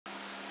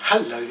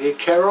Hello there,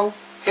 Carol.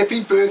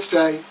 Happy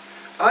birthday.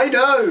 I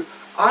know,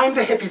 I'm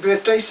the happy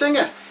birthday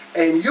singer,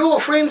 and your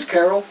friends,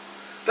 Carol,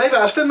 they've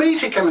asked for me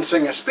to come and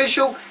sing a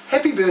special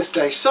happy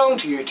birthday song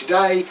to you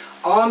today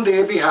on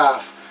their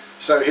behalf.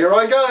 So here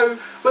I go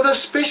with a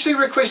specially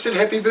requested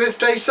happy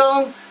birthday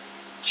song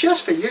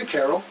just for you,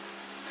 Carol.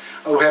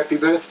 Oh, happy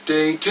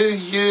birthday to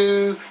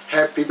you,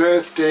 happy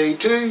birthday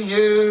to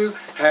you,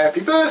 happy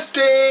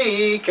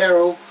birthday,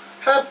 Carol,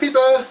 happy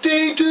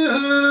birthday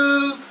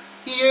to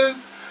you.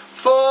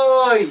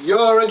 For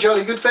you're a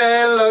jolly good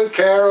fellow,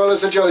 Carol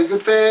is a jolly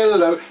good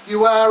fellow,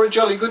 you are a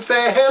jolly good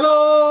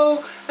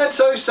fellow, and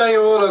so say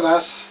all of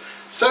us,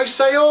 so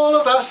say all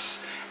of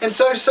us, and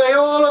so say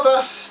all of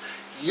us.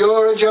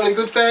 You're a jolly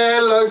good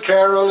fellow,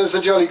 Carol is a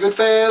jolly good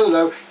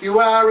fellow, you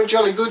are a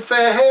jolly good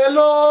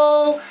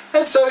fellow,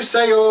 and so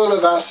say all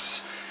of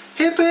us.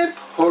 Hip hip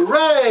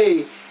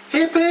hooray,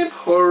 hip hip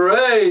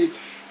hooray,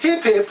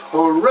 hip hip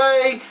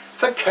hooray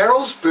for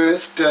Carol's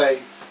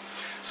birthday.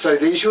 So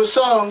there's your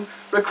song,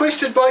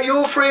 requested by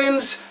your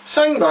friends,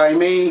 sung by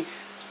me,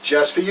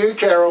 just for you,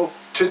 Carol,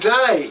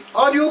 today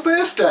on your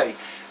birthday.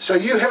 So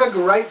you have a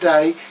great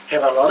day,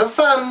 have a lot of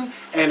fun,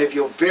 and if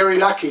you're very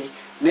lucky,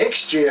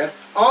 next year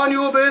on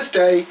your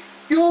birthday,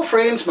 your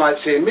friends might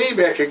send me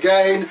back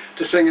again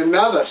to sing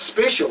another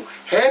special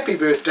happy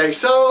birthday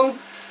song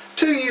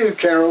to you,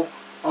 Carol,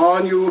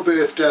 on your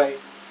birthday.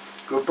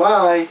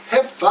 Goodbye,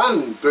 have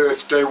fun,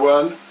 birthday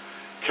one.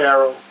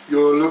 Carol,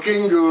 you're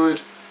looking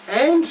good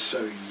and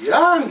so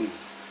young.